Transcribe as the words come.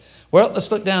Well,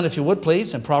 let's look down, if you would,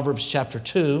 please, in Proverbs chapter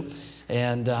 2.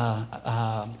 And,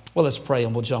 let's pray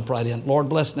and we'll jump right in. Lord,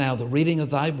 bless now the reading of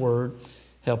thy word.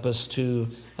 Help us to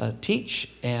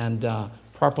teach and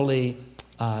properly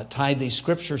tie these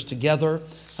scriptures together.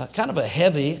 Kind of a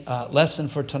heavy lesson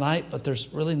for tonight, but there's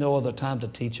really no other time to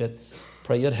teach it.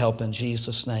 Pray you'd help in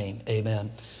Jesus' name.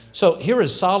 Amen. So here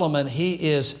is Solomon. He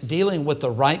is dealing with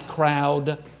the right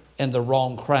crowd and the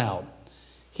wrong crowd.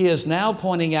 He is now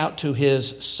pointing out to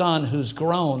his son who's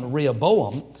grown,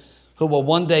 Rehoboam, who will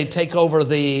one day take over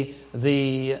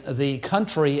the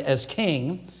country as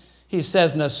king. He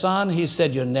says, now son, he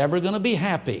said, you're never going to be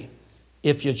happy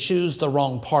if you choose the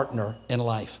wrong partner in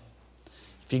life.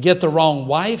 If you get the wrong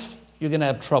wife, you're going to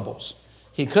have troubles.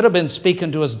 He could have been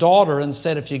speaking to his daughter and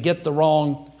said, if you get the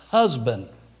wrong husband,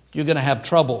 you're going to have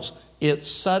troubles.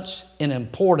 It's such an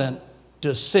important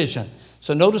decision.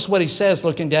 So notice what he says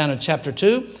looking down in chapter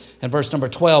 2 and verse number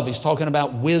 12. He's talking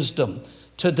about wisdom.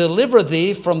 To deliver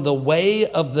thee from the way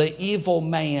of the evil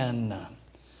man.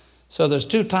 So there's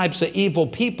two types of evil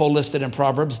people listed in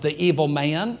Proverbs. The evil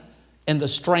man and the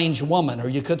strange woman. Or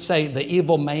you could say the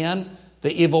evil man,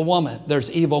 the evil woman.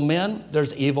 There's evil men,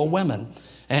 there's evil women.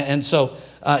 And so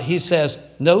he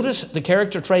says, notice the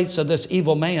character traits of this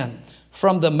evil man.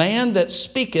 From the man that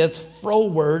speaketh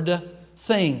froward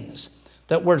things.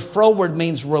 That word froward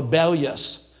means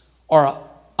rebellious or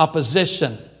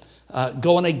opposition,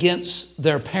 going against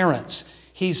their parents.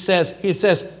 He says,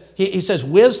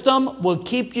 wisdom will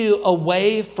keep you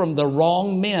away from the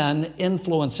wrong men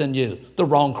influencing you, the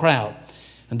wrong crowd.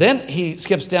 And then he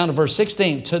skips down to verse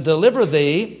 16, to deliver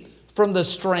thee from the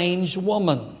strange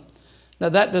woman. Now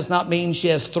that does not mean she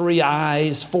has 3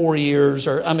 eyes, 4 ears,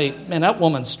 or, man, that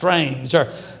woman's strange,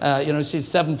 or, she's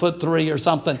 7'3" or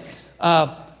something.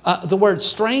 The word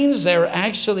strange there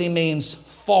actually means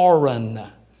foreign.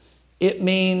 It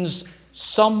means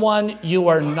someone you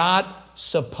are not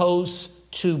supposed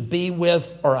to be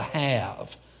with or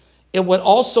have. It would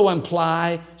also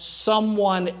imply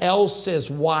someone else's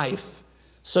wife.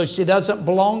 So she doesn't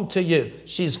belong to you.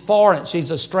 She's foreign.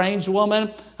 She's a strange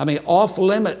woman. Off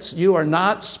limits. You are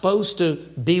not supposed to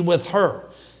be with her.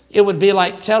 It would be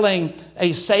like telling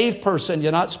a saved person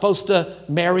you're not supposed to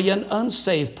marry an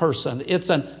unsaved person. It's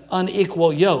an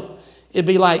unequal yoke. It'd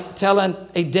be like telling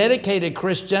a dedicated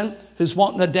Christian who's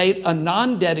wanting to date a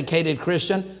non-dedicated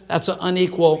Christian. That's an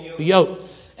unequal yoke.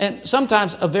 And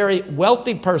sometimes a very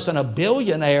wealthy person, a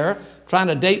billionaire, trying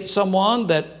to date someone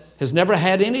that has never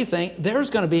had anything, there's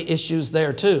going to be issues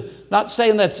there too. Not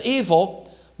saying that's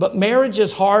evil, but marriage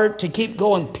is hard to keep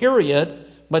going, period,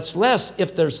 much less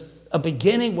if there's a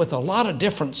beginning with a lot of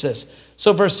differences.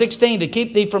 So verse 16, to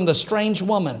keep thee from the strange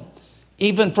woman,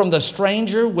 even from the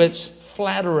stranger which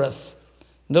flattereth.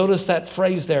 Notice that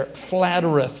phrase there,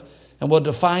 flattereth. And we'll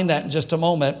define that in just a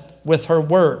moment with her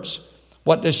words.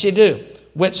 What does she do?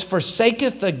 Which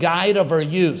forsaketh the guide of her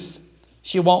youth.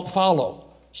 She won't follow.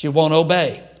 She won't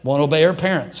obey her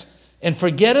parents. And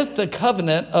forgetteth the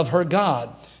covenant of her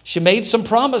God. She made some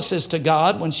promises to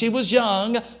God when she was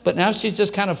young, but now she's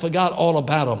just kind of forgot all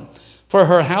about them. For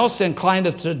her house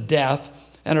inclineth to death,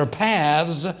 and her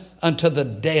paths unto the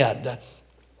dead.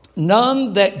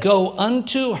 None that go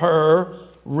unto her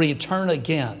return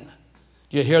again.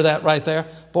 Do you hear that right there?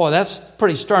 Boy, that's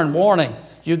pretty stern warning.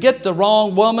 You get the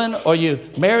wrong woman or you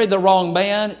marry the wrong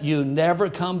man, you never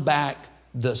come back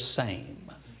the same.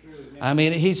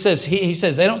 He says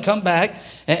they don't come back.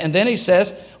 And then he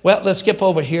says, well, let's skip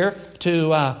over here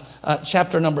to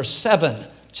chapter number 7.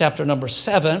 Chapter number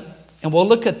 7, and we'll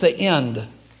look at the end.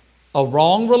 A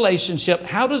wrong relationship.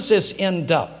 How does this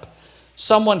end up?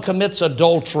 Someone commits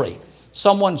adultery.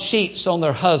 Someone cheats on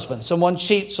their husband. Someone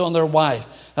cheats on their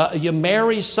wife. You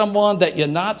marry someone that you're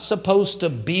not supposed to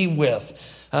be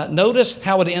with. Notice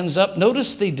how it ends up.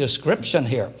 Notice the description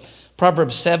here.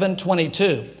 Proverbs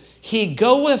 7:22. He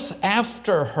goeth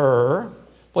after her.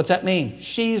 What's that mean?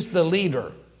 She's the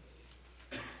leader.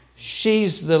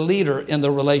 She's the leader in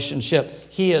the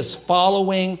relationship. He is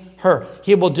following her.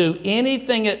 He will do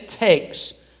anything it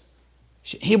takes.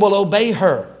 He will obey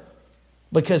her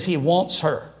because he wants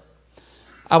her.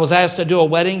 I was asked to do a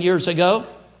wedding years ago,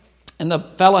 and the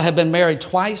fellow had been married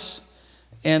twice,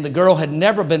 and the girl had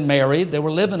never been married. They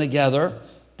were living together.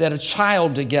 They had a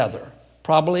child together.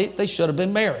 Probably they should have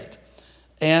been married.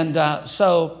 And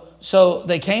so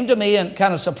they came to me and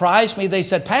kind of surprised me. They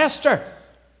said, Pastor,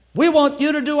 we want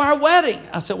you to do our wedding.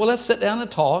 I said, well, let's sit down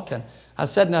and talk. And I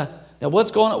said, now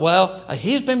what's going on? Well,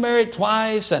 he's been married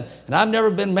twice, and I've never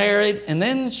been married. And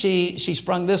then she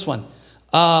sprung this one.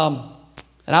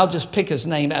 And I'll just pick his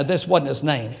name. This wasn't his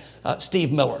name,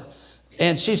 Steve Miller.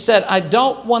 And she said, I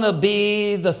don't want to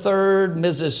be the third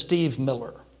Mrs. Steve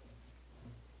Miller.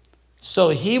 So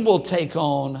he will take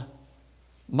on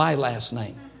my last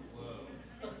name.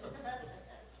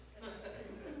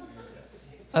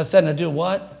 I said, now do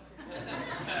what?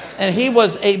 And he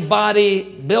was a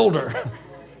bodybuilder.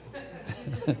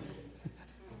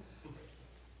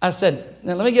 I said,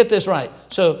 now let me get this right.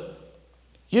 So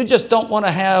you just don't want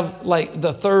to have like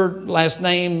the third last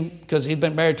name because he'd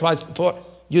been married twice before.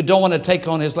 You don't want to take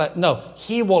on his last. No,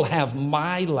 he will have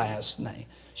my last name.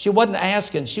 She wasn't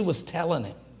asking, she was telling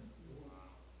him.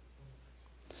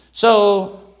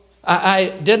 So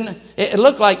I didn't, it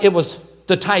looked like it was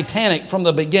the Titanic from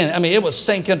the beginning. I mean, it was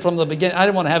sinking from the beginning. I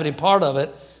didn't want to have any part of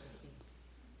it.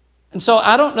 And so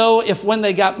I don't know if when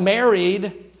they got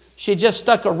married, she just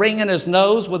stuck a ring in his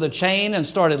nose with a chain and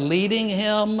started leading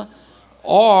him,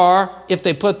 or if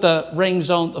they put the rings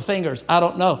on the fingers. I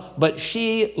don't know. But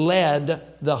she led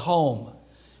the home.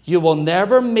 You will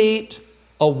never meet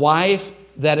a wife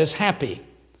that is happy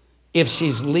if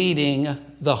she's leading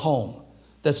the home.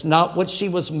 That's not what she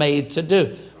was made to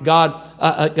do.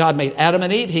 God made Adam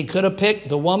and Eve. He could have picked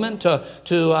the woman to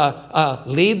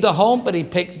lead the home, but he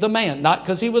picked the man. Not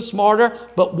because he was smarter,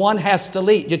 but one has to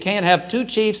lead. You can't have two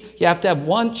chiefs. You have to have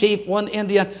one chief, one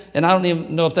Indian. And I don't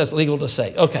even know if that's legal to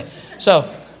say. Okay.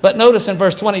 So, but notice in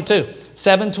verse 22,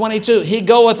 7:22, he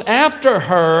goeth after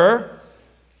her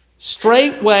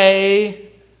straightway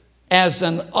as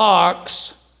an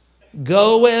ox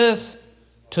goeth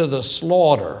to the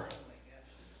slaughter.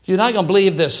 You're not going to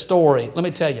believe this story. Let me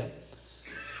tell you.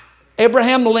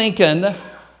 Abraham Lincoln,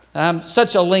 I'm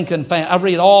such a Lincoln fan. I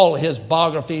read all his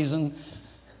biographies. And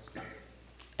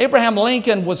Abraham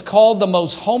Lincoln was called the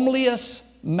most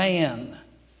homeliest man.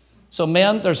 So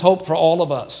men, there's hope for all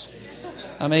of us.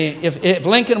 I mean, if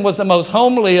Lincoln was the most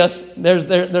homeliest,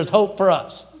 there's hope for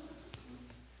us.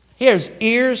 His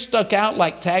ears stuck out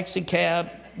like taxi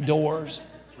cab doors.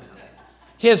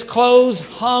 His clothes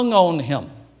hung on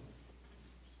him.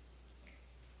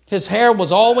 His hair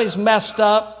was always messed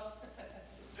up.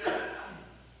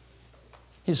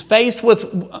 His face was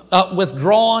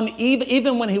withdrawn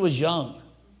even when he was young.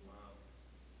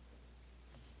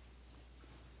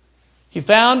 He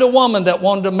found a woman that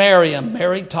wanted to marry him,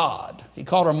 married Todd. He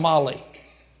called her Molly.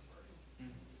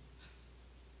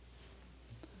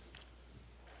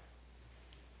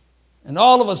 And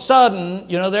all of a sudden,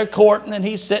 they're courting and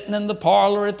he's sitting in the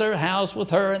parlor at their house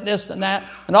with her and this and that.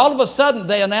 And all of a sudden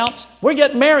they announce, we're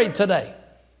getting married today.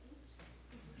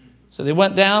 So they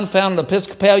went down, found an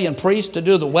Episcopalian priest to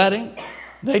do the wedding.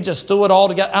 They just threw it all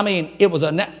together. I mean,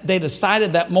 they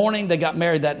decided that morning, they got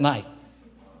married that night.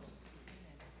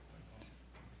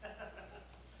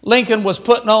 Lincoln was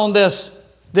putting on this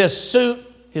suit,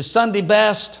 his Sunday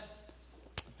best.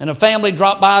 And a family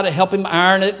dropped by to help him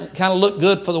iron it. It kind of looked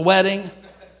good for the wedding. And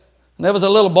there was a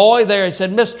little boy there. He said,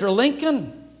 Mr.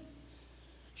 Lincoln,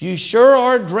 you sure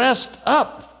are dressed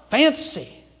up fancy.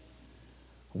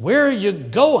 Where are you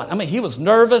going? I mean, he was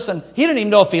nervous, and he didn't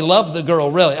even know if he loved the girl,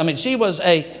 really. I mean, she was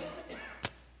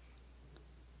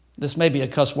this may be a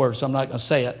cuss word, so I'm not going to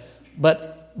say it.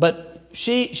 But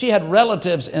she had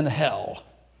relatives in hell.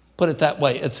 Put it that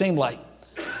way, it seemed like.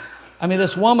 I mean,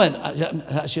 this woman,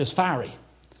 she was fiery.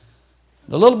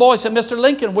 The little boy said, Mr.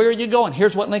 Lincoln, where are you going?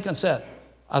 Here's what Lincoln said.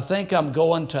 I think I'm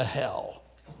going to hell.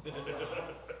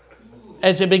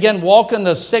 As he began walking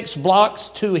the 6 blocks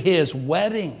to his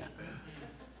wedding,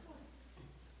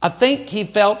 I think he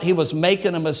felt he was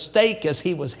making a mistake as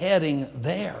he was heading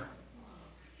there.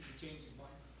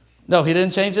 No, he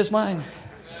didn't change his mind.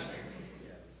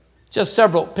 Just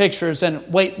several pictures, and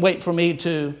wait for me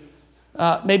to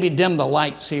maybe dim the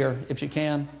lights here if you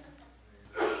can.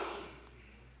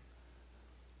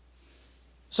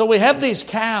 So we have these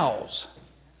cows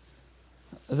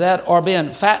that are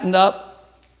being fattened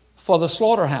up for the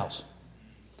slaughterhouse.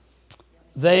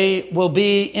 They will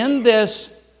be in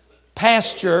this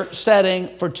pasture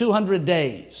setting for 200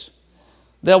 days.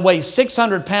 They'll weigh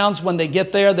 600 pounds when they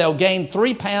get there. They'll gain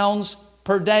 3 pounds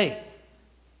per day.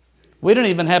 We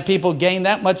didn't even have people gain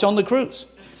that much on the cruise.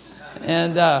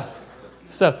 And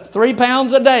so 3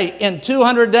 pounds a day. In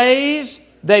 200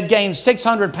 days, they've gained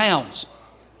 600 pounds.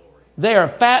 They are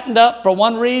fattened up for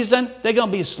one reason. They're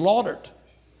going to be slaughtered.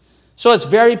 So it's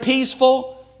very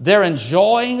peaceful. They're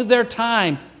enjoying their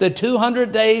time. The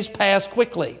 200 days pass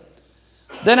quickly.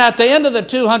 Then at the end of the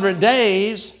 200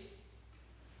 days,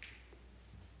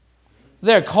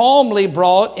 they're calmly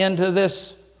brought into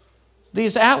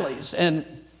these alleys. And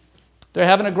they're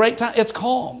having a great time. It's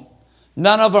calm.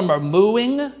 None of them are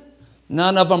mooing.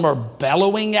 None of them are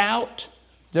bellowing out.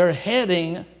 They're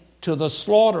heading to the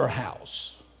slaughterhouse.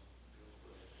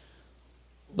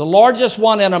 The largest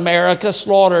one in America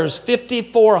slaughters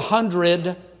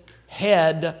 5,400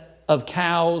 head of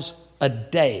cows a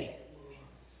day.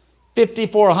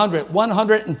 5,400,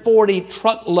 140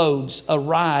 truckloads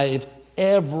arrive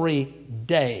every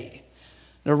day.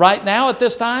 Now, right now at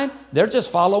this time, they're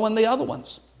just following the other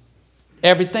ones.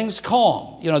 Everything's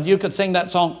calm. You know, you could sing that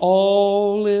song,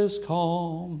 all is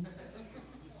calm,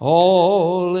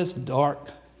 all is dark.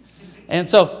 And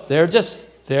so they're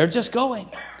just going.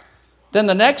 Then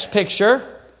the next picture,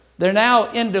 they're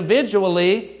now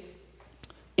individually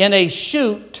in a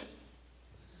chute.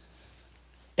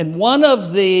 And one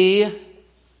of the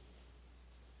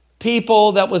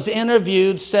people that was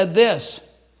interviewed said this: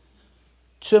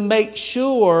 to make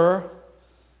sure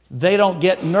they don't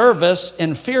get nervous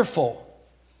and fearful,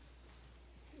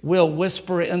 we'll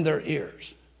whisper in their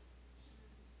ears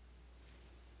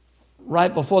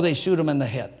right before they shoot them in the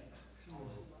head.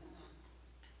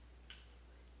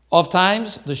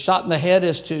 Oftentimes, the shot in the head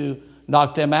is to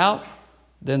knock them out.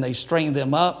 Then they string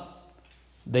them up.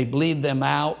 They bleed them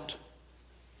out.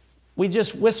 We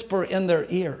just whisper in their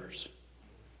ears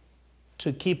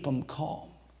to keep them calm.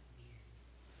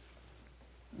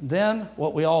 Then,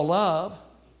 what we all love,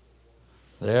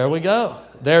 there we go.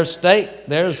 There's steak.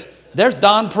 There's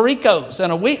Don Perico's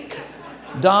in a week.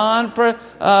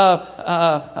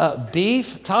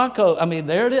 Beef taco. I mean,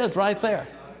 there it is right there.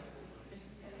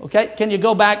 Okay, can you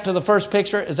go back to the first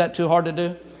picture? Is that too hard to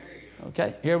do?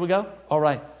 Okay, here we go. All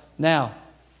right. Now,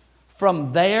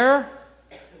 from there,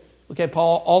 okay,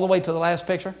 Paul, all the way to the last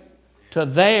picture, to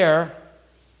there,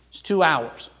 it's 2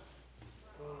 hours.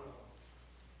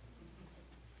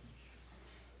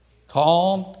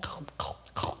 Calm.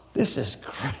 This is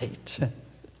great.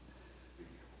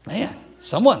 Man,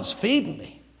 someone's feeding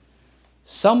me.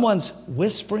 Someone's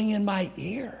whispering in my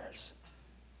ears.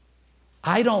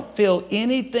 I don't feel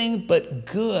anything but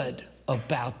good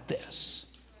about this.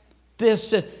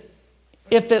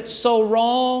 If it's so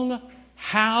wrong,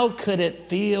 how could it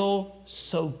feel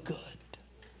so good?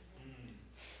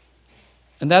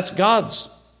 And that's God's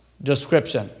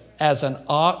description, as an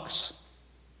ox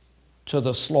to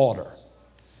the slaughter.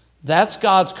 That's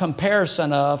God's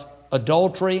comparison of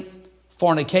adultery,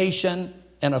 fornication,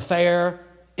 an affair,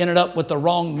 ended up with the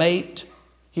wrong mate.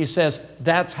 He says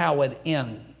that's how it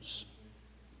ends.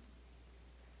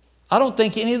 I don't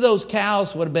think any of those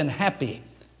cows would have been happy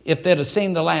if they'd have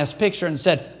seen the last picture and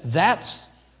said, that's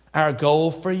our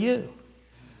goal for you.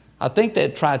 I think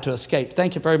they'd tried to escape.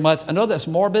 Thank you very much. I know that's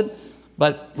morbid,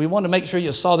 but we want to make sure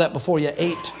you saw that before you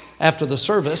ate after the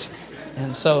service.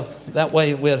 And so that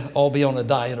way we'd all be on a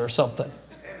diet or something.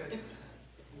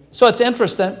 So it's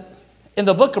interesting. In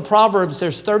the book of Proverbs,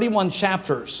 there's 31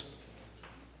 chapters.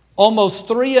 Almost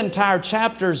 3 entire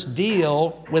chapters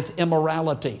deal with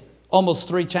immorality. Almost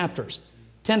 3 chapters.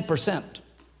 10%.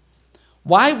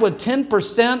 Why would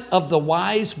 10% of the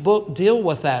wise book deal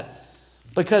with that?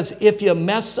 Because if you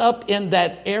mess up in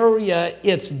that area,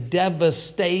 it's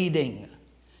devastating.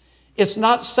 It's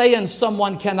not saying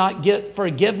someone cannot get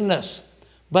forgiveness,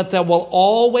 but there will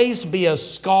always be a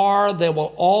scar. There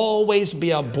will always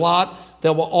be a blot.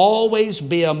 There will always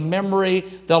be a memory.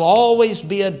 There'll always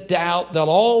be a doubt. There'll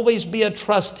always be a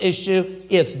trust issue.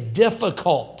 It's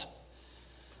difficult.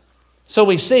 So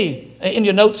we see, in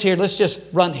your notes here, let's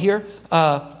just run here.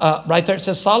 Right there it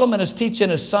says, Solomon is teaching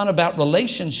his son about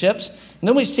relationships. And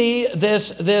then we see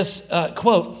this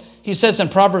quote. He says in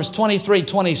Proverbs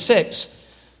 23:26,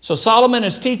 so Solomon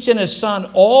is teaching his son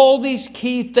all these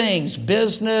key things: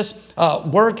 business,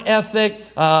 work ethic,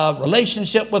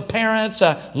 relationship with parents,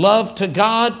 love to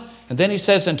God. And then he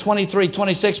says in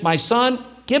 23:26, my son,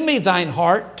 give me thine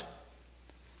heart.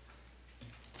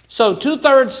 So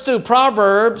 2/3 through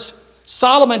Proverbs,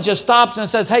 Solomon just stops and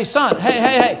says, hey, son,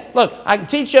 hey, look, I can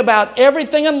teach you about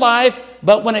everything in life,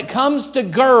 but when it comes to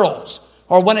girls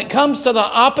or when it comes to the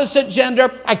opposite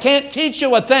gender, I can't teach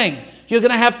you a thing. You're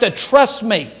going to have to trust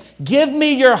me. Give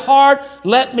me your heart.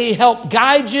 Let me help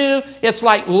guide you. It's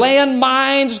like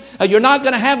landmines. You're not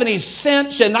going to have any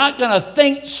sense. You're not going to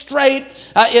think straight.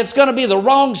 It's going to be the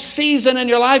wrong season in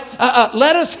your life.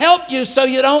 Let us help you so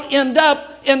you don't end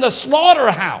up in the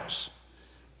slaughterhouse.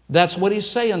 That's what he's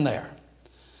saying there.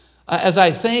 As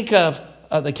I think of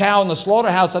the cow in the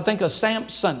slaughterhouse, I think of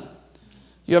Samson.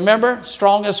 You remember?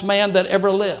 Strongest man that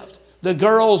ever lived. The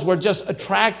girls were just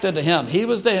attracted to him. He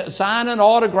was signing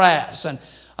autographs and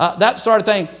that sort of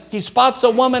thing. He spots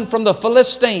a woman from the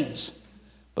Philistines,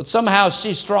 but somehow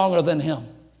she's stronger than him.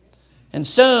 And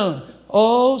soon,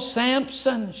 oh,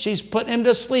 Samson, she's putting him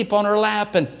to sleep on her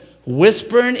lap and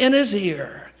whispering in his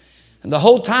ear. And the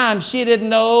whole time she didn't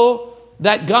know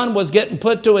that gun was getting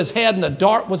put to his head and the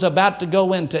dart was about to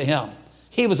go into him.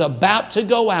 He was about to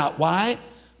go out. Why?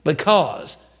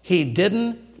 Because he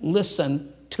didn't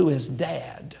listen to his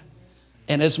dad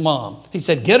and his mom. He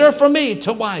said, get her for me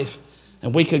to wife.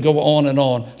 And we could go on and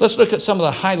on. Let's look at some of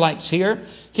the highlights here.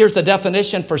 Here's the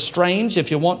definition for strange,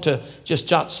 if you want to just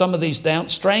jot some of these down.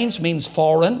 Strange means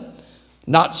foreign,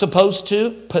 not supposed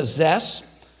to, possess.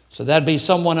 So that'd be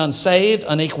someone unsaved,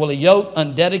 unequally yoked,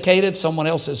 undedicated, someone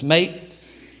else's mate.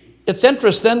 It's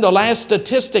interesting, the last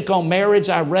statistic on marriage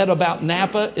I read about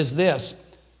Napa is this: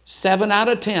 7 out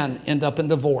of 10 end up in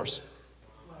divorce.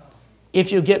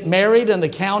 If you get married in the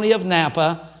county of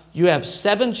Napa, you have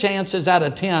 7 chances out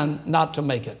of 10 not to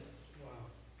make it.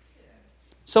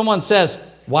 Someone says,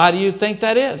 why do you think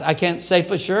that is? I can't say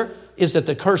for sure. Is it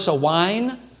the curse of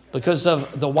wine? Because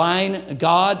of the wine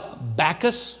god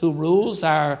Bacchus, who rules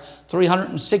our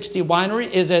 360 winery?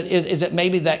 Is it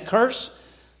maybe that curse?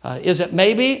 Is it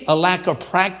maybe a lack of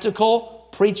practical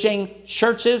preaching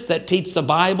churches that teach the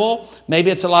Bible?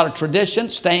 Maybe it's a lot of tradition,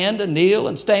 stand and kneel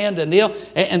and stand and kneel,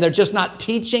 and they're just not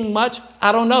teaching much.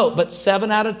 I don't know, but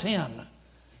 7 out of 10.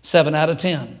 7 out of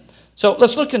 10. So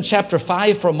let's look in chapter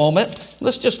 5 for a moment.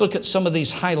 Let's just look at some of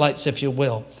these highlights, if you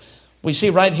will. We see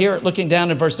right here, looking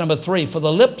down in verse number 3, for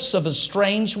the lips of a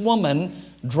strange woman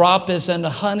drop as in a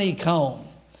honeycomb.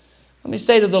 Let me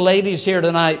say to the ladies here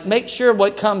tonight, make sure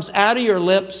what comes out of your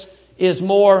lips is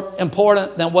more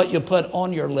important than what you put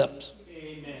on your lips.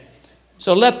 Amen.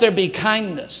 So let there be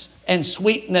kindness and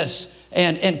sweetness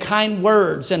and kind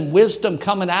words and wisdom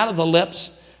coming out of the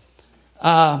lips.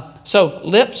 So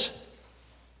lips,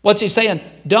 what's he saying?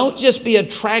 Don't just be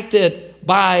attracted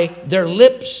by their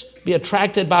lips, be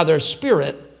attracted by their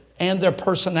spirit and their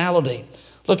personality.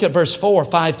 Look at verse 4,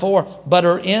 5:4. But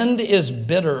her end is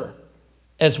bitter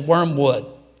as wormwood.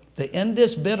 The end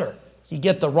is bitter. You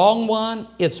get the wrong one,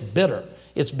 it's bitter.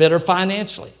 It's bitter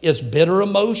financially. It's bitter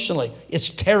emotionally.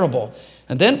 It's terrible.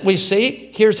 And then we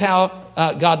see, here's how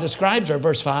God describes her,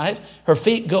 verse 5. Her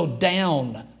feet go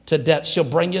down to death. She'll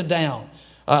bring you down.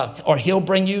 Or he'll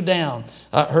bring you down.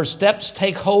 Her steps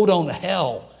take hold on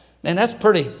hell. And that's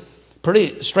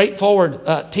pretty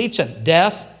straightforward teaching.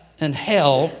 Death and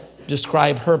hell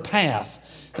describe her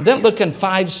path. And then look in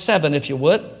 5:7, if you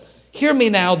would. Hear me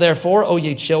now, therefore, O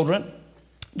ye children.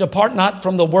 Depart not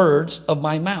from the words of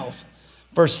my mouth.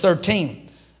 Verse 13.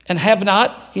 And have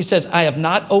not, he says, I have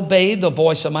not obeyed the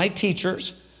voice of my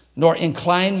teachers, nor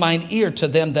inclined mine ear to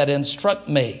them that instruct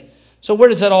me. So where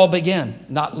does it all begin?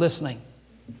 Not listening.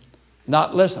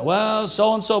 Not listening. Well,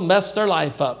 so-and-so messed their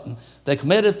life up. They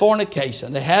committed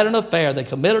fornication. They had an affair. They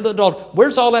committed adultery.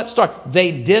 Where's all that start?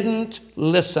 They didn't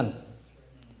listen.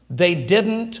 They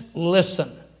didn't listen.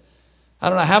 I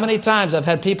don't know how many times I've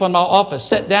had people in my office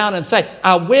sit down and say,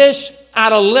 I wish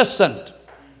I'd have listened.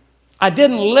 I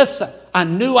didn't listen. I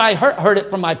knew I heard it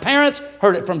from my parents,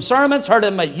 heard it from sermons, heard it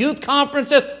at my youth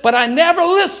conferences, but I never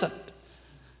listened.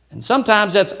 And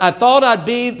sometimes I thought I'd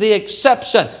be the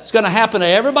exception. It's going to happen to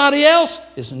everybody else.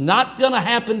 It's not going to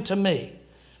happen to me.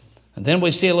 And then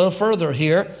we see a little further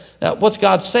here. What's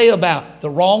God say about the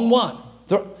wrong one?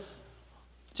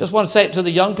 Just want to say it to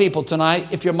the young people tonight.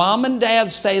 If your mom and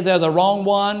dad say they're the wrong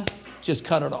one, just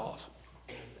cut it off.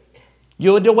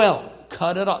 You would do well.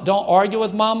 Cut it off. Don't argue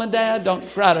with mom and dad. Don't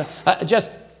try to.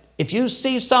 If you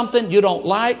see something you don't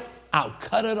like, I'll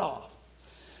cut it off.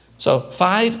 So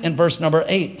 5 and verse number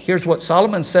 8. Here's what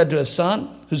Solomon said to his son,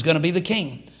 who's going to be the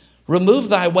king. Remove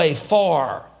thy way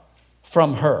far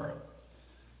from her.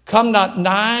 Come not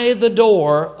nigh the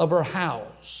door of her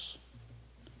house.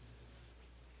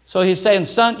 So he's saying,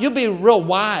 son, you be real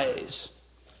wise.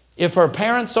 If her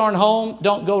parents aren't home,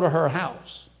 don't go to her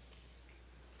house.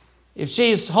 If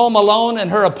she's home alone in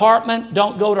her apartment,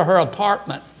 don't go to her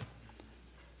apartment.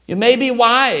 You may be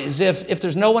wise if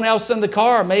there's no one else in the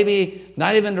car, maybe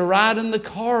not even to ride in the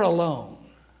car alone.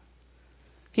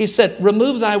 He said,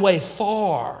 remove thy way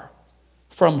far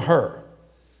from her.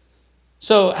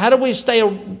 So how do we stay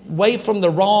away from the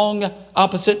wrong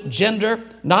opposite gender?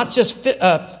 Not just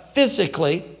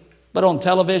physically, but on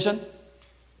television.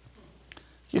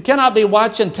 You cannot be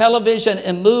watching television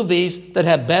and movies that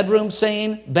have bedroom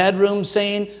scene,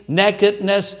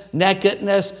 nakedness,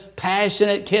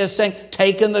 passionate kissing,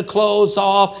 taking the clothes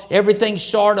off, everything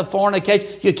short of fornication.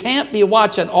 You can't be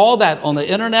watching all that on the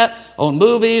internet, on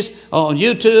movies, on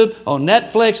YouTube, on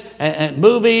Netflix, and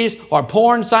movies or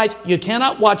porn sites. You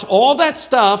cannot watch all that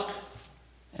stuff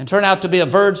and turn out to be a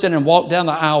virgin and walk down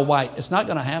the aisle white. It's not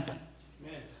going to happen.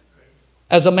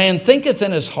 As a man thinketh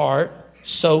in his heart,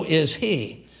 so is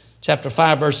he. Chapter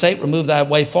 5, verse 8, remove thy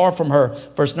way far from her.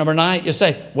 Verse number 9, you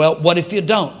say, well, what if you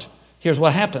don't? Here's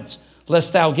what happens.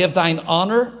 Lest thou give thine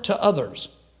honor to others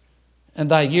and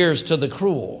thy years to the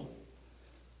cruel.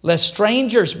 lest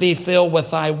strangers be filled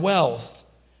with thy wealth,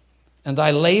 and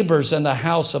thy labors in the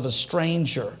house of a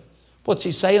stranger. What's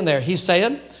he saying there? He's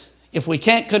saying, if we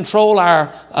can't control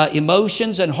our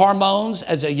emotions and hormones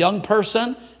as a young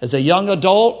person, as a young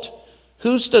adult,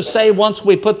 who's to say once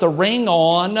we put the ring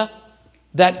on,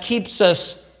 that keeps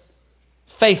us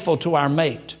faithful to our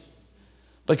mate?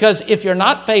 Because if you're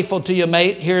not faithful to your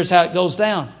mate, here's how it goes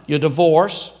down. You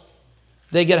divorce,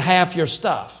 they get half your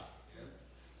stuff.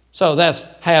 So that's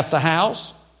half the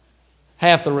house,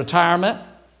 half the retirement,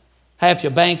 half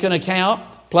your banking account,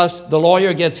 plus the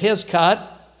lawyer gets his cut.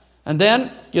 And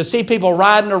then you see people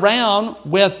riding around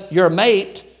with your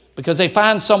mate because they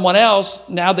find someone else.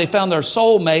 Now they found their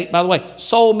soul mate. By the way,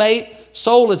 soul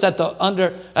is at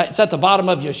the bottom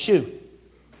of your shoe.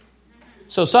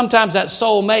 So sometimes that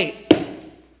soul mate,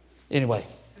 anyway,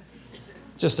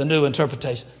 just a new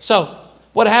interpretation. So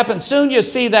what happens? Soon you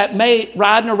see that mate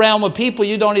riding around with people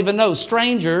you don't even know,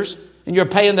 strangers, and you're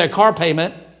paying their car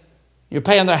payment, you're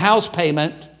paying their house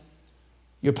payment,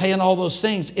 you're paying all those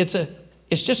things.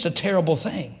 It's just a terrible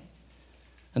thing.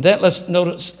 And then let's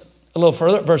notice a little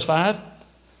further, verse 5,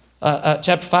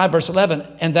 chapter 5, verse 11.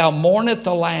 And thou mourn at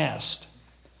the last.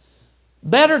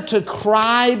 Better to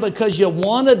cry because you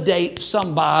want to date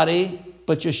somebody,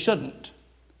 but you shouldn't,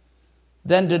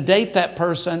 than to date that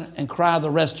person and cry the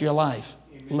rest of your life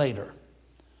later.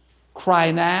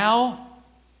 Cry now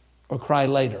or cry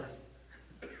later.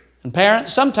 And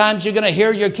parents, sometimes you're going to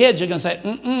hear your kids, you're going to say,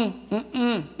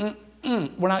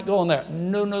 we're not going there.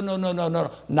 No.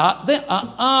 Not then.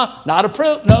 Not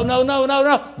approved.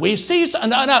 No. We see,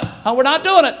 no, we're not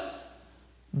doing it.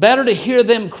 Better to hear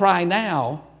them cry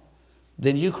now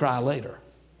than you cry later.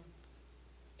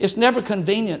 It's never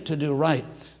convenient to do right.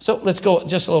 So let's go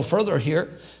just a little further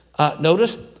here.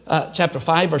 Notice chapter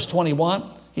 5, verse 21.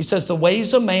 He says, the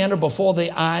ways of man are before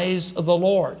the eyes of the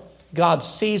Lord. God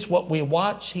sees what we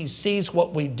watch. He sees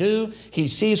what we do. He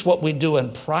sees what we do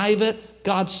in private.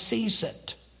 God sees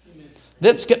it. Amen.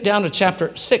 Then skip down to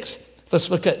chapter 6. Let's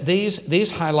look at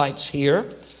these highlights here.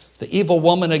 The evil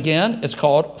woman again, it's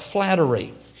called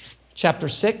flattery. Chapter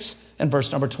 6 and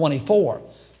verse number 24.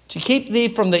 To keep thee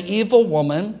from the evil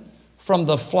woman, from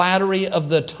the flattery of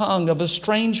the tongue of a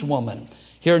strange woman.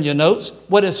 Here in your notes,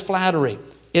 what is flattery?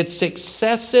 It's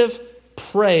excessive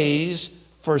praise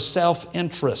for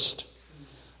self-interest.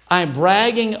 I'm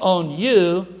bragging on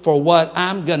you for what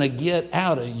I'm going to get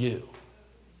out of you.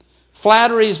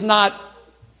 Flattery is not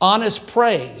honest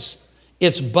praise.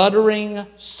 It's buttering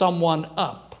someone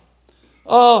up.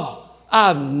 Oh,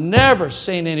 I've never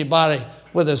seen anybody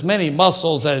with as many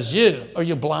muscles as you. Are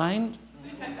you blind?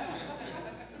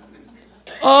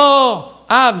 Oh,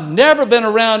 I've never been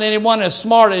around anyone as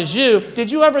smart as you.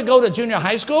 Did you ever go to junior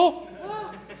high school?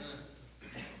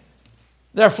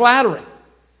 They're flattering.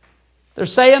 They're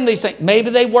saying these things. Maybe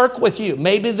they work with you.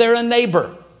 Maybe they're a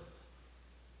neighbor.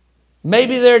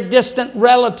 Maybe they're a distant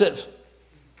relative.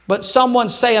 But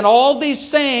someone's saying all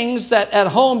these things that at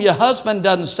home your husband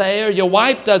doesn't say or your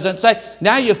wife doesn't say.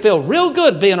 Now you feel real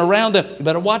good being around them. You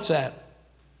better watch that.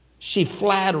 She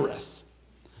flattereth.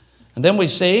 And then we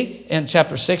see in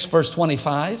chapter 6, verse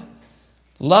 25,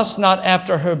 lust not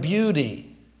after her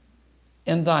beauty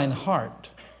in thine heart.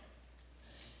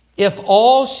 If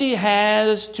all she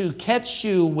has to catch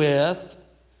you with,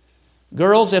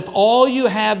 girls, if all you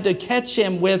have to catch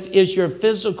him with is your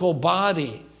physical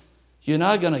body, you're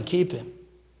not going to keep him.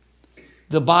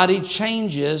 The body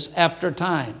changes after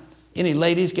time. Any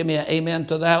ladies, give me an amen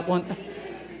to that one.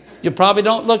 You probably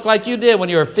don't look like you did when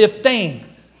you were 15.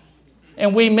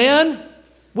 And we men,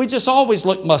 we just always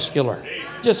look muscular.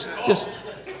 Just.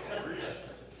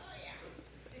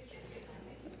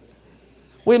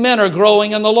 We men are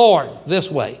growing in the Lord this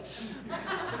way.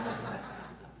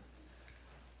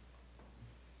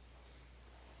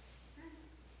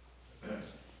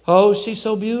 Oh, she's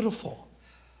so beautiful.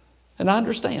 And I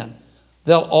understand.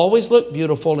 They'll always look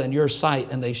beautiful in your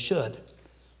sight, and they should.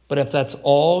 But if that's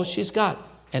all she's got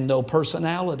and no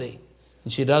personality,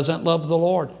 and she doesn't love the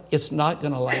Lord, it's not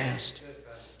going to last.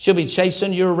 She'll be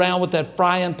chasing you around with that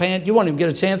frying pan. You won't even get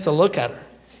a chance to look at her.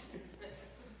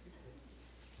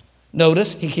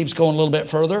 Notice, he keeps going a little bit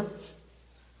further.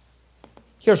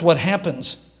 Here's what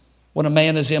happens when a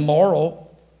man is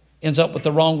immoral, ends up with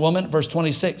the wrong woman. Verse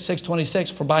 26,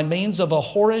 626, for by means of a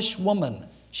whorish woman,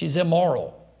 she's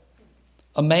immoral.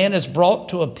 A man is brought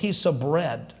to a piece of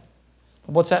bread.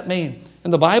 What's that mean?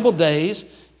 In the Bible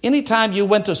days, anytime you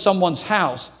went to someone's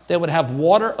house, they would have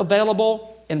water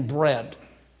available and bread.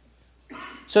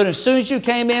 So as soon as you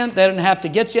came in, they didn't have to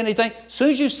get you anything. As soon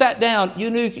as you sat down, you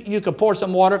knew you could pour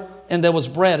some water, and there was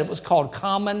bread. It was called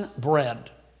common bread.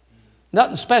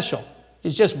 Nothing special.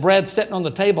 It's just bread sitting on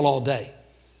the table all day.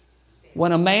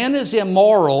 When a man is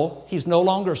immoral, he's no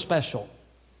longer special.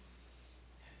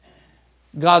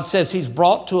 God says he's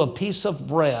brought to a piece of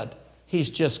bread. He's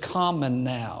just common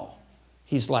now.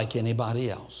 He's like anybody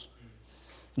else.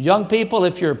 Young people,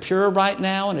 if you're pure right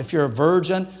now and if you're a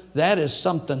virgin, that is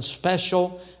something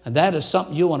special, and that is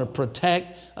something you want to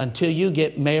protect until you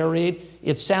get married.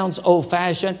 It sounds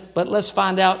old-fashioned, but let's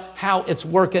find out how it's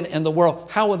working in the world.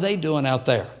 How are they doing out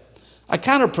there? I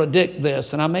kind of predict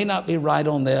this, and I may not be right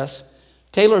on this.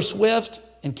 Taylor Swift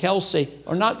and Kelsey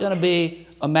are not going to be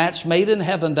a match made in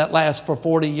heaven that lasts for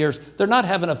 40 years. They're not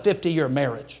having a 50-year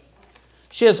marriage.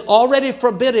 She has already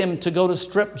forbid him to go to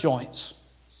strip joints.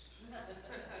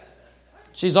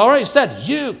 She's already said,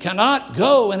 you cannot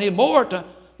go anymore to,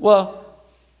 well,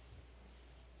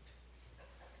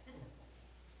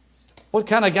 what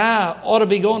kind of guy ought to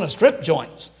be going to strip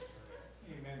joints?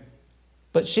 Amen.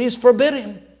 But she's forbid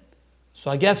him.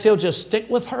 So I guess he'll just stick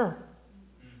with her.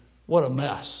 What a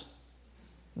mess.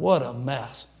 What a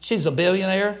mess. She's a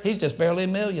billionaire. He's just barely a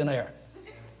millionaire.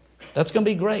 That's going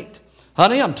to be great.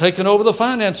 Honey, I'm taking over the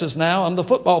finances now. I'm the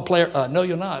football player. No,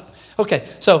 you're not. Okay,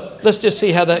 so let's just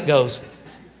see how that goes.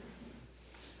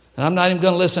 And I'm not even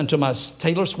going to listen to my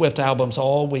Taylor Swift albums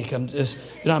all week. I'm just,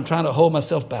 I'm trying to hold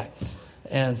myself back.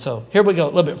 And so here we go, a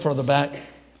little bit further back.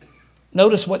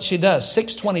 Notice what she does.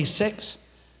 6:26.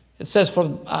 It says,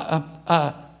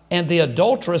 and the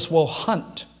adulteress will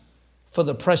hunt for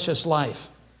the precious life.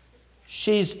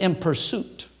 She's in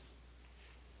pursuit.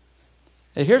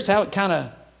 And here's how it kind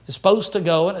of is supposed to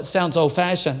go, and it sounds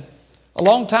old-fashioned. A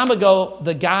long time ago,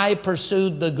 the guy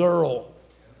pursued the girl.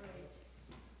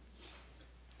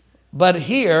 But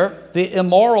here, the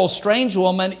immoral strange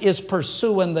woman is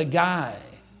pursuing the guy.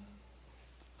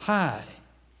 Hi,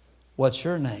 what's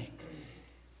your name?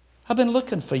 I've been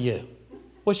looking for you.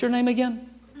 What's your name again?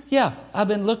 Yeah, I've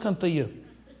been looking for you.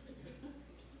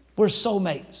 We're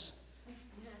soulmates.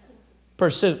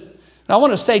 Pursuit. Now, I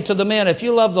want to say to the men, if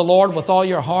you love the Lord with all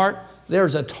your heart,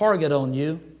 there's a target on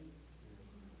you.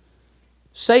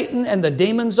 Satan and the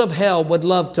demons of hell would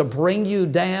love to bring you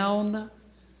down,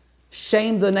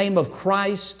 shame the name of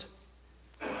Christ,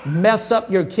 mess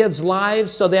up your kids'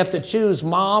 lives so they have to choose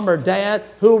mom or dad.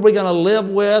 Who are we going to live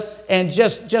with? And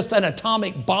just an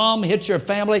atomic bomb hits your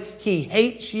family. He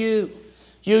hates you.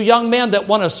 You young men that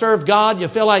want to serve God, you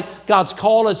feel like God's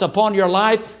call is upon your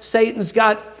life. Satan's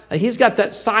got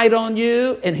that sight on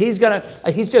you, and he's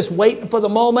just waiting for the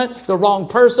moment, the wrong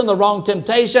person, the wrong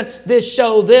temptation, this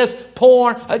show, this,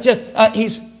 porn,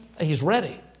 he's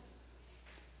ready.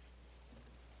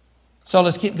 So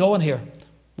let's keep going here.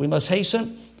 We must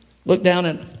hasten. Look down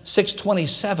at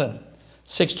 6:27.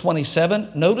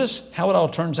 6:27. Notice how it all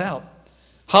turns out.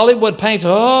 Hollywood paints,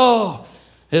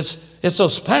 it's so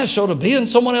special to be in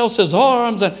someone else's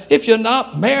arms. And if you're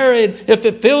not married, if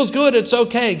it feels good, it's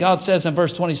okay. God says in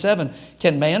verse 27,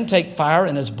 can man take fire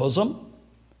in his bosom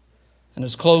and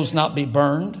his clothes not be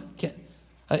burned?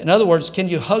 In other words, can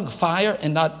you hug fire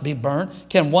and not be burned?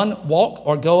 Can one walk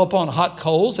or go upon hot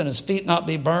coals and his feet not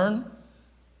be burned?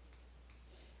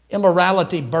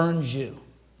 Immorality burns you.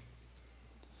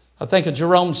 I think of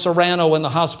Jerome Serrano in the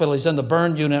hospital. He's in the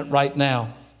burn unit right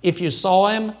now. If you saw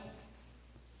him,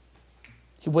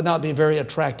 he would not be very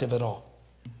attractive at all.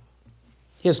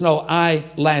 He has no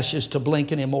eyelashes to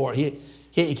blink anymore. He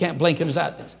can't blink in his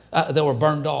eyes. They were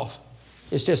burned off.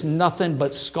 It's just nothing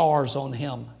but scars on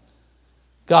him.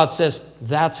 God says,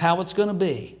 that's how it's going to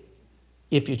be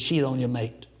if you cheat on your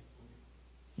mate.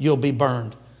 You'll be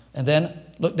burned. And then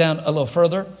look down a little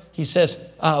further. He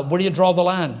says, where do you draw the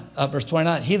line? Verse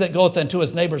 29, he that goeth unto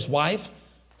his neighbor's wife,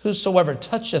 whosoever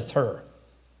toucheth her,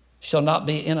 shall not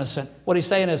be innocent. What he's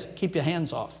saying is, keep your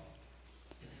hands off.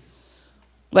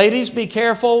 Ladies, be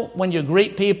careful when you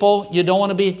greet people. You don't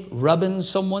want to be rubbing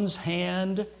someone's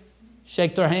hand.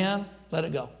 Shake their hand, let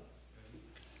it go.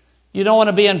 You don't want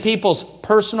to be in people's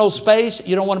personal space.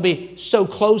 You don't want to be so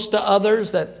close to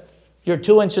others that you're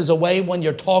 2 inches away when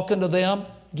you're talking to them.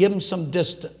 Give them some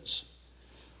distance.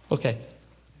 Okay,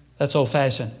 that's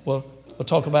old-fashioned. We'll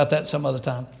talk about that some other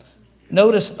time.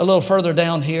 Notice a little further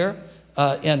down here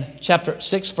in chapter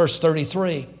 6, verse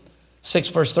 33. 6,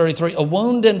 verse 33. A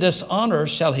wound and dishonor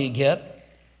shall he get,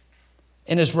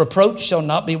 and his reproach shall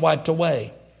not be wiped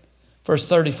away. Verse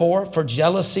 34. For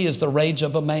jealousy is the rage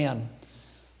of a man.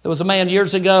 There was a man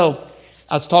years ago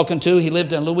I was talking to. He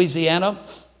lived in Louisiana.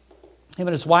 Him and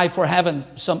his wife were having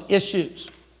some issues.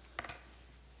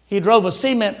 He drove a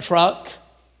cement truck,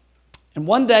 and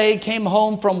one day came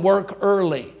home from work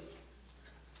early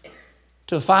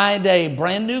to find a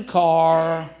brand new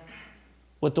car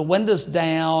with the windows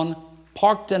down,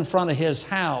 parked in front of his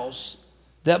house,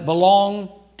 that belonged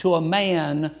to a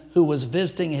man who was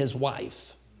visiting his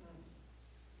wife.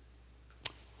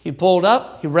 He pulled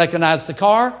up. He recognized the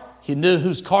car. He knew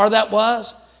whose car that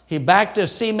was. He backed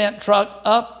his cement truck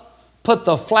up, put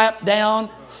the flap down,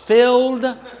 filled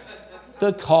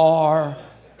the car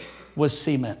with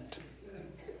cement.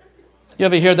 You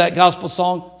ever hear that gospel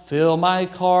song? Fill my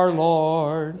car,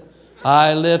 Lord.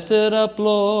 I lift it up,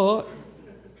 Lord.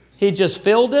 He just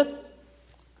filled it,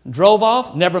 drove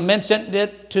off, never mentioned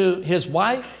it to his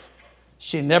wife.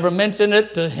 She never mentioned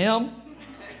it to him.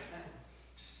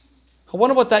 I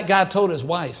wonder what that guy told his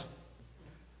wife.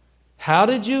 How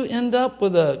did you end up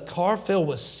with a car filled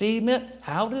with cement?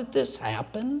 How did this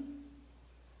happen?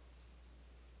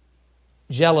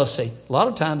 Jealousy. A lot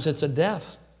of times it's a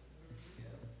death.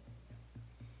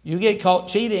 You get caught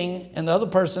cheating and the other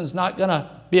person's not going to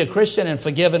be a Christian and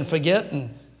forgive and forget.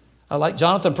 And like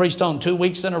Jonathan preached on 2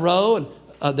 weeks in a row,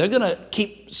 and they're going to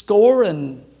keep score.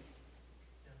 And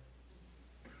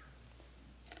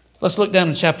let's look down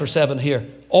in chapter 7 here.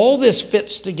 All this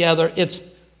fits together.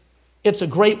 It's a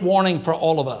great warning for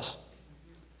all of us.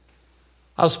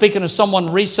 I was speaking to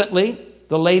someone recently.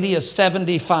 The lady is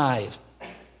 75.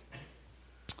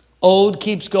 Old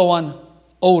keeps going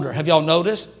older. Have y'all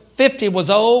noticed? 50 was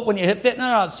old when you hit 50.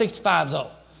 No, 65 is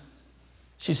old.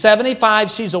 She's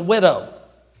 75. She's a widow.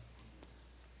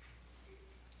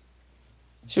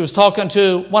 She was talking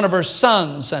to one of her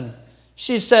sons, and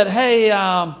she said, hey,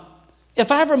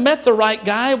 if I ever met the right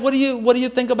guy, what do you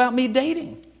think about me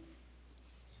dating?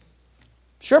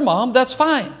 Sure, Mom, that's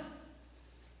fine.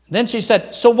 Then she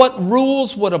said, so what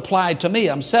rules would apply to me?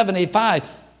 I'm 75.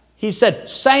 He said,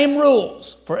 same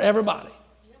rules for everybody.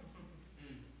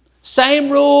 Same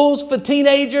rules for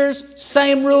teenagers,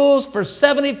 same rules for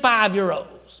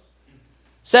 75-year-olds.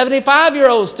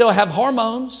 75-year-olds still have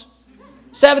hormones.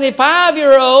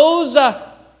 75-year-olds,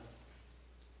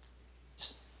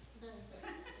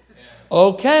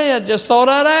 okay, I just thought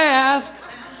I'd ask.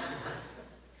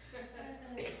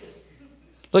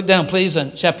 Look down, please,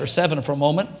 in chapter 7 for a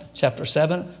moment. Chapter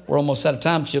 7, we're almost out of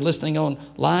time. If you're listening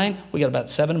online, we got about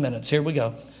 7 minutes. Here we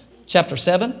go. Chapter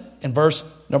 7 and verse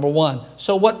number 1.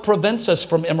 So what prevents us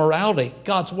from immorality?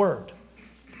 God's word.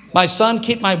 My son,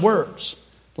 keep my words.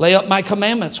 Lay up my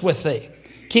commandments with thee.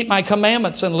 Keep my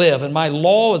commandments and live, and my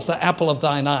law is the apple of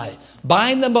thine eye.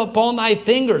 Bind them upon thy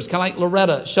fingers, kind of like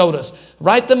Loretta showed us.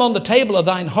 Write them on the table of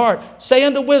thine heart. Say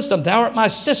unto wisdom, thou art my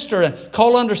sister, and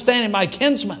call understanding my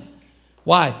kinsman.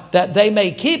 Why? That they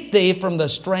may keep thee from the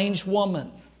strange woman.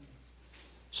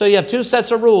 So you have two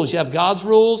sets of rules. You have God's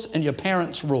rules and your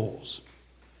parents' rules.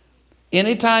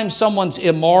 Anytime someone's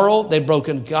immoral, they've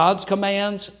broken God's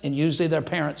commands and usually their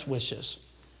parents' wishes.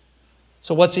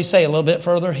 So what's he say a little bit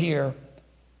further here?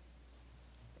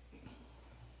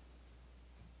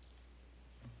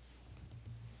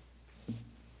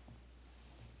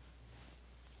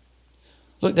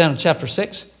 Look down in chapter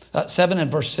 7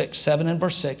 and verse 6. 7 and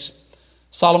verse 6.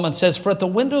 Solomon says, for at the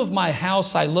window of my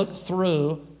house I looked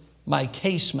through my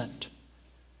casement,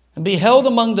 and beheld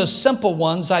among the simple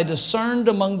ones, I discerned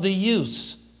among the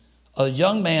youths a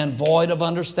young man void of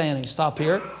understanding. Stop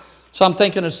here. So I'm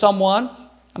thinking of someone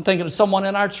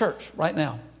in our church right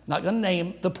now. Not going to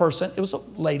name the person. It was a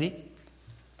lady.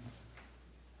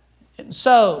 And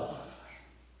so,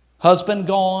 husband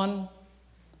gone.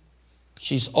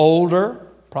 She's older,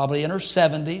 probably in her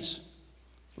 70s,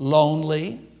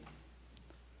 lonely.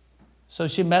 So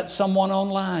she met someone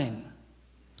online.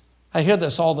 I hear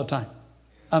this all the time.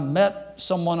 I met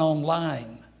someone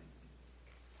online.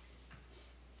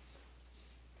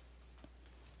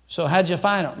 So how'd you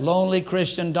find it?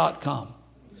 Lonelychristian.com.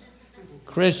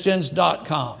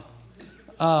 Christians.com.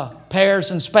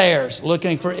 Pairs and spares.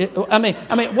 Looking for it.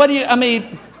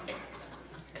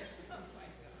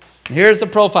 Here's the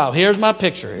profile. Here's my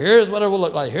picture. Here's what it will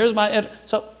look like. Here's my...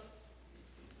 So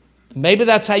maybe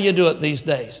that's how you do it these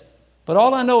days. But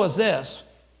all I know is this.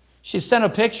 She sent a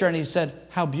picture and he said,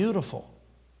 how beautiful.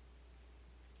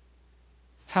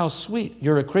 How sweet.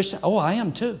 You're a Christian? Oh, I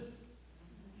am too.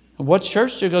 And what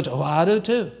church do you go to? Oh, I do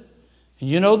too. And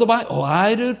you know the Bible? Oh,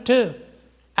 I do too.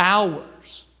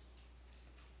 Hours.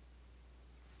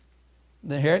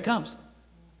 Then here it comes.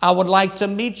 I would like to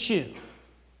meet you.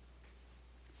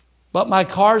 But my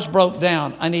car's broke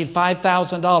down. I need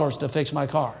 $5,000 to fix my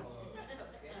car.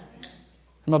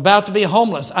 I'm about to be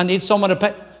homeless. I need someone to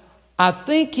pay. I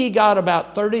think he got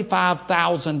about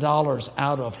 $35,000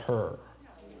 out of her.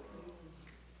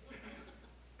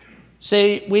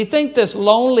 See, we think this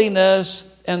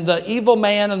loneliness and the evil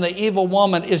man and the evil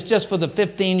woman is just for the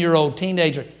 15-year-old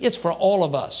teenager. It's for all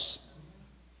of us.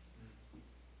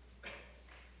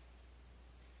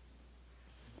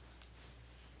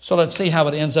 So let's see how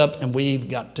it ends up, and we've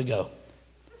got to go.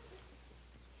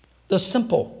 The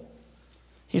simple.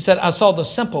 He said, I saw the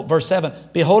simple, verse 7,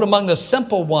 behold, among the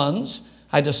simple ones,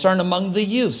 I discern among the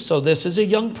youth. So this is a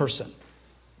young person,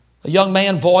 a young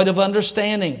man void of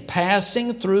understanding,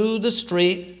 passing through the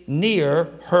street near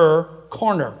her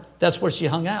corner. That's where she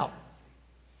hung out.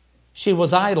 She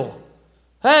was idle.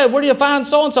 Hey, where do you find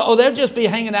so-and-so? Oh, they'll just be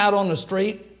hanging out on the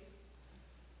street.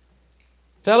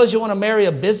 Fellas, you want to marry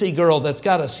a busy girl that's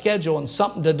got a schedule and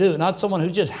something to do, not someone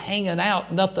who's just hanging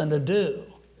out, nothing to do.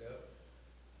 Yep.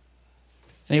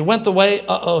 And he went the way,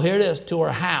 here it is, to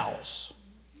her house.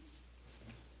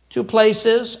 Two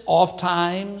places, oft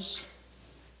times,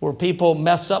 where people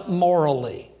mess up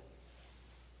morally.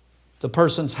 The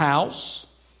person's house,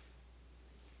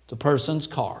 the person's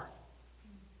car.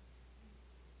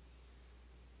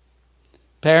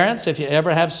 Parents, if you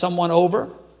ever have someone over,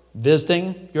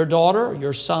 visiting your daughter or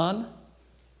your son,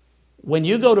 when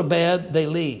you go to bed, they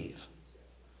leave.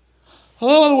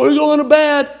 Oh, we're going to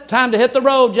bed. Time to hit the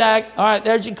road, Jack. All right,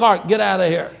 there's your car. Get out of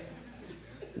here.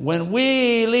 When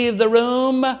we leave the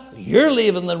room, you're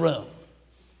leaving the room.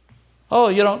 Oh,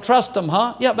 you don't trust them,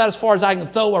 huh? Yeah, about as far as I can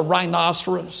throw a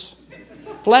rhinoceros.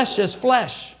 Flesh is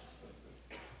flesh.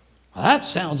 Well, that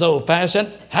sounds old-fashioned.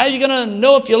 How are you going to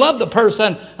know if you love the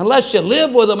person unless you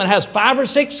live with them and has 5 or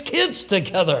 6 kids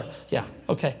together? Yeah,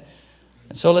 okay.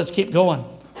 And so let's keep going.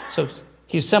 So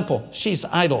he's simple. She's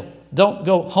idle. Don't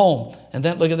go home. And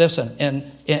then look at this one.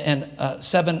 In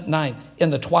 7:9. In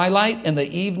the twilight, in the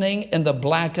evening, in the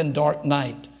black and dark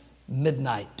night.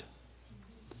 Midnight.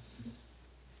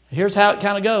 Here's how it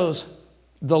kind of goes.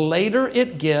 The later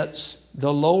it gets,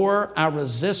 the lower our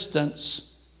resistance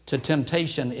to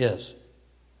temptation is.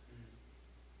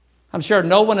 I'm sure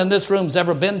no one in this room's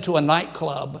ever been to a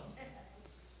nightclub.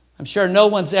 I'm sure no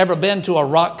one's ever been to a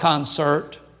rock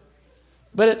concert.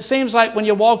 But it seems like when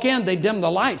you walk in, they dim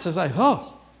the lights. It's like,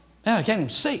 oh, man, I can't even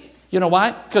see. You know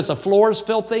why? Because the floor is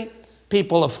filthy.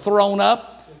 People have thrown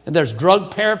up. And there's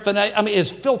drug paraphernalia. I mean, it's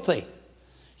filthy.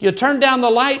 You turn down the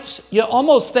lights, you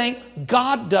almost think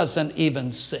God doesn't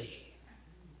even see.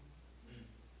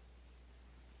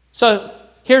 So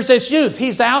here's this youth.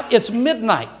 He's out. It's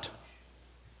midnight.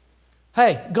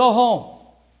 Hey, go home.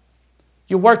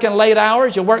 You're working late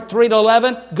hours. You work 3 to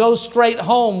 11. Go straight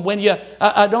home. When you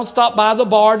don't stop by the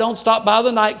bar. Don't stop by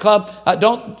the nightclub.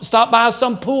 Don't stop by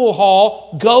some pool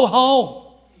hall. Go home.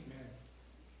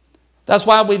 That's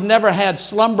why we've never had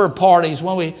slumber parties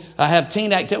when we have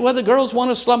teen activity. Well, the girls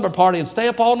want a slumber party and stay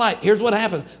up all night. Here's what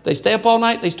happens. They stay up all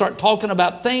night. They start talking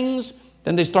about things.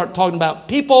 Then they start talking about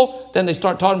people. Then they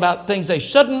start talking about things they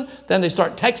shouldn't. Then they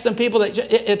start texting people.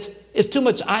 It's too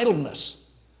much idleness.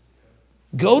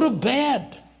 Go to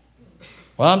bed.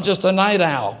 Well, I'm just a night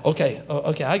owl. Okay,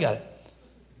 I got it.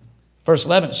 Verse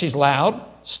 11, she's loud,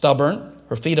 stubborn.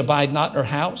 Her feet abide not in her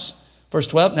house. Verse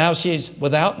 12, now she's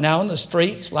without, now in the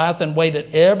streets, lieth in wait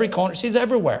at every corner. She's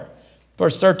everywhere.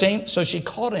 Verse 13, so she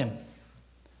caught him.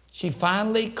 She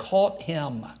finally caught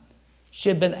him. She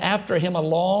had been after him a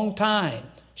long time.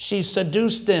 She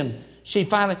seduced him. She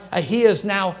finally, he is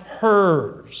now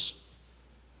hers.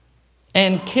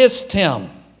 And kissed him.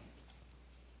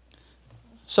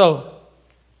 So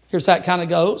here's how it kind of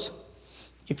goes.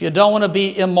 If you don't want to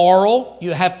be immoral,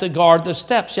 you have to guard the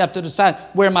steps. You have to decide,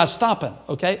 where am I stopping?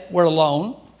 Okay, we're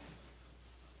alone.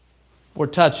 We're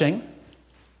touching.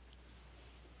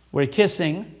 We're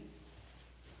kissing.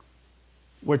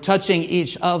 We're touching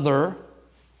each other.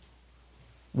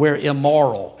 We're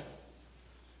immoral.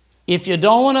 If you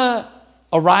don't want to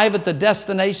arrive at the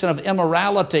destination of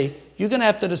immorality, you're going to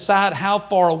have to decide how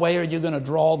far away are you going to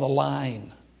draw the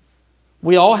line.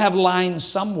 We all have lines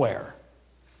somewhere.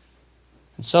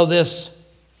 And so this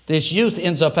youth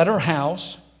ends up at her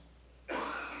house.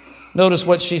 Notice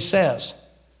what she says.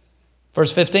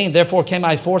 Verse 15, therefore came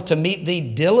I forth to meet thee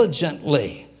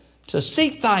diligently, to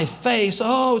seek thy face,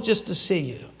 just to see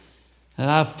you.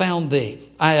 And I have found thee.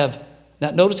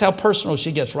 Now notice how personal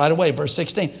she gets right away. Verse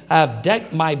 16, I have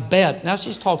decked my bed. Now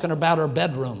she's talking about her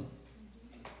bedroom.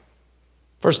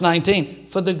 Verse 19,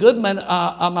 for the goodman,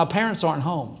 my parents aren't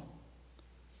home.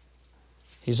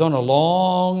 He's on a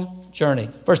long journey.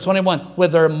 Verse 21,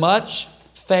 with her much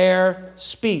fair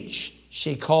speech,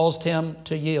 she caused him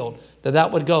to yield.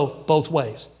 That would go both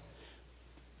ways.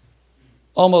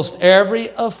 Almost every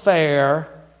affair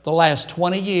the last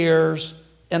 20 years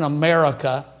in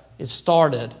America, it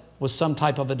started with some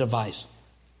type of a device.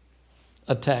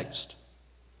 A text.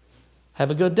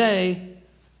 Have a good day.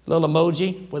 Little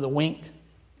emoji with a wink.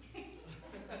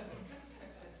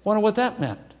 Wonder what that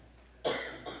meant.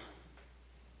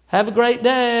 Have a great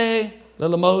day.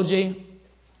 Little emoji.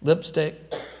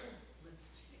 Lipstick.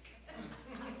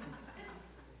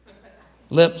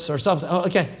 lips or something. Oh,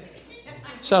 okay.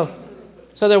 So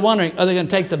they're wondering, are they going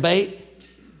to take the bait?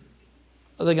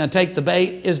 Are they going to take the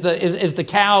bait? Is the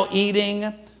cow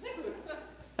eating?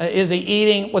 Is he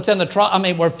eating what's in the trough? I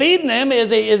mean, we're feeding him. Is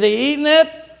he eating it?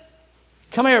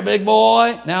 Come here, big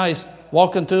boy. Now he's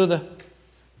walking through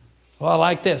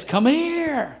like this. Come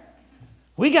here.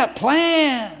 We got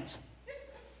plans.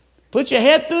 Put your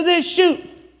head through this chute.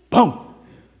 Boom.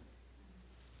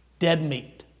 Dead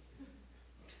meat.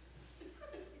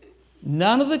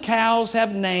 None of the cows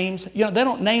have names. They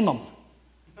don't name them.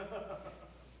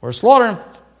 We're slaughtering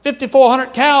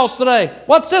 5,400 cows today.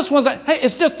 What's this one's? Hey,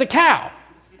 it's just a cow.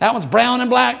 That one's brown and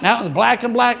black. That one's black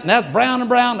and black. And that's brown and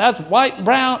brown. That's white and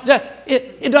brown.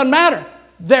 It doesn't matter.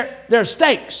 They're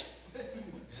steaks.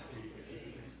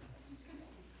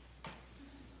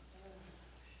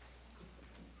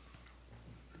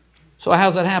 So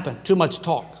how's that happen? Too much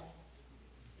talk.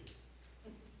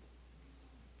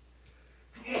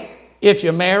 If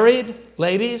you're married,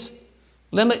 ladies,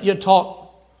 limit your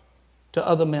talk to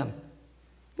other men.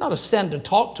 Not a sin to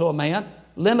talk to a man.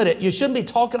 Limit it. You shouldn't be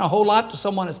talking a whole lot to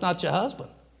someone that's not your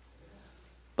husband.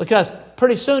 Because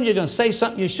pretty soon you're going to say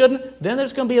something you shouldn't. Then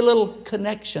there's going to be a little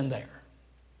connection there.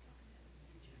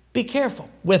 Be careful.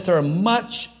 With her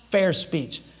much fair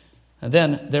speech. And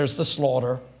then there's the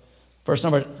slaughter. Verse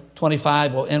number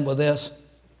 25, we'll end with this.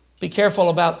 Be careful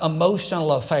about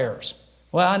emotional affairs.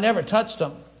 Well, I never touched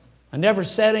them. I never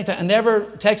said anything. I never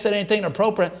texted anything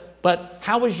inappropriate. But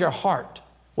how was your heart?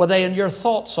 Were they in your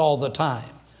thoughts all the time?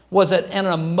 Was it an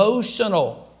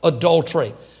emotional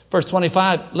adultery? Verse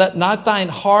 25, let not thine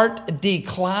heart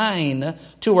decline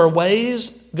to her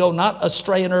ways. Go not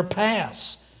astray in her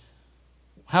paths.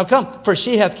 How come? For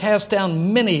she hath cast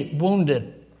down many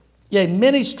wounded. Yea,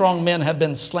 many strong men have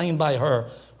been slain by her.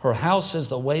 Her house is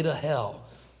the way to hell,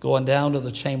 going down to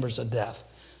the chambers of death.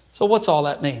 So what's all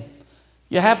that mean?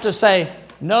 You have to say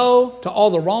no to all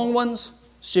the wrong ones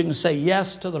so you can say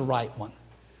yes to the right one.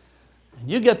 And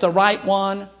you get the right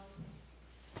one,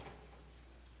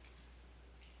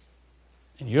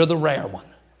 and you're the rare one.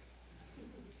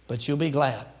 But you'll be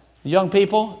glad. Young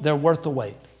people, they're worth the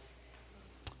wait.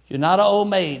 You're not an old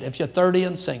maid if you're 30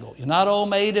 and single. You're not an old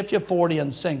maid if you're 40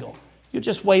 and single. You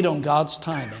just wait on God's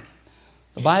timing.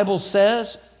 The Bible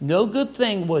says, no good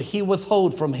thing will he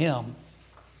withhold from him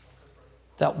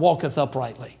that walketh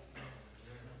uprightly.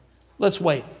 Let's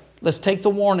wait. Let's take the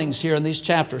warnings here in these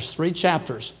chapters, 3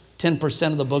 chapters, 10%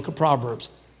 of the book of Proverbs.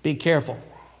 Be careful.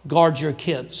 Guard your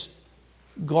kids.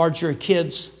 Guard your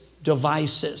kids'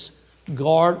 devices.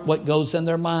 Guard what goes in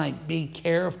their mind. Be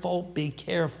careful. Be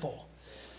careful.